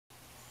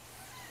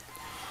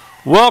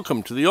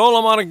Welcome to the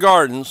Olomana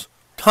Gardens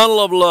Tunnel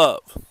of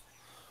Love.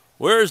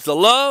 Where's the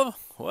love?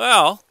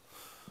 Well,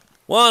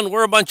 one,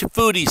 we're a bunch of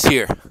foodies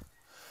here.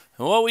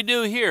 And what we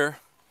do here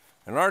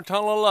in our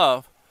Tunnel of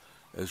Love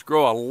is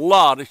grow a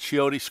lot of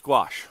Chayote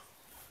Squash.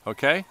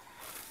 Okay?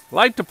 I'd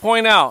like to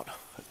point out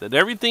that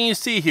everything you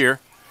see here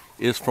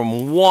is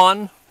from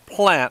one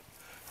plant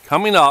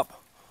coming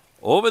up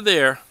over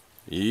there,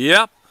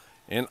 yep,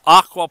 in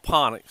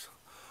aquaponics.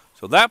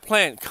 So that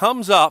plant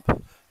comes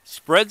up,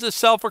 spreads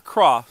itself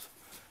across,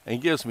 and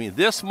gives me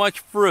this much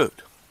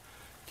fruit.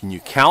 Can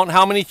you count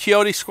how many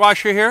Chayote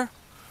Squash are here?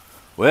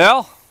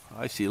 Well,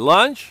 I see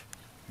lunch,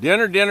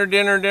 dinner, dinner,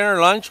 dinner,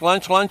 dinner, lunch,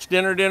 lunch, lunch,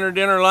 dinner, dinner,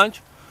 dinner,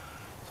 lunch.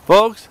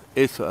 Folks,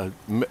 it's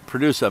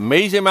produces an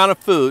amazing amount of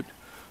food.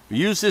 We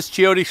use this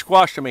Chayote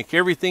Squash to make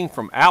everything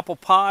from apple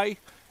pie,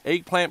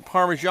 eggplant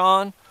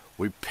parmesan.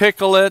 We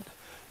pickle it.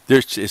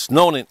 It's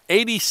known in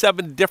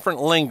 87 different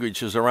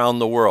languages around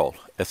the world.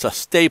 It's a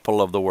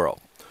staple of the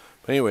world.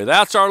 But anyway,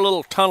 that's our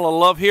little tunnel of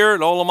love here at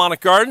Olomana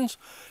Gardens.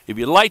 If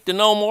you'd like to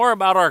know more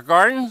about our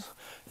gardens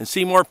and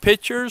see more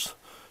pictures,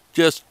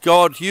 just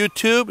go to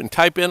YouTube and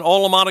type in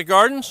Olomana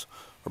Gardens.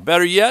 Or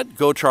better yet,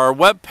 go to our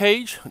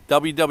webpage,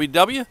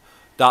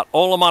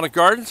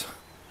 www.olomanagardens,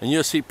 and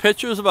you'll see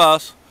pictures of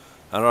us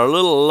and our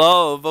little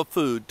love of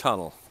food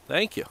tunnel.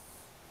 Thank you.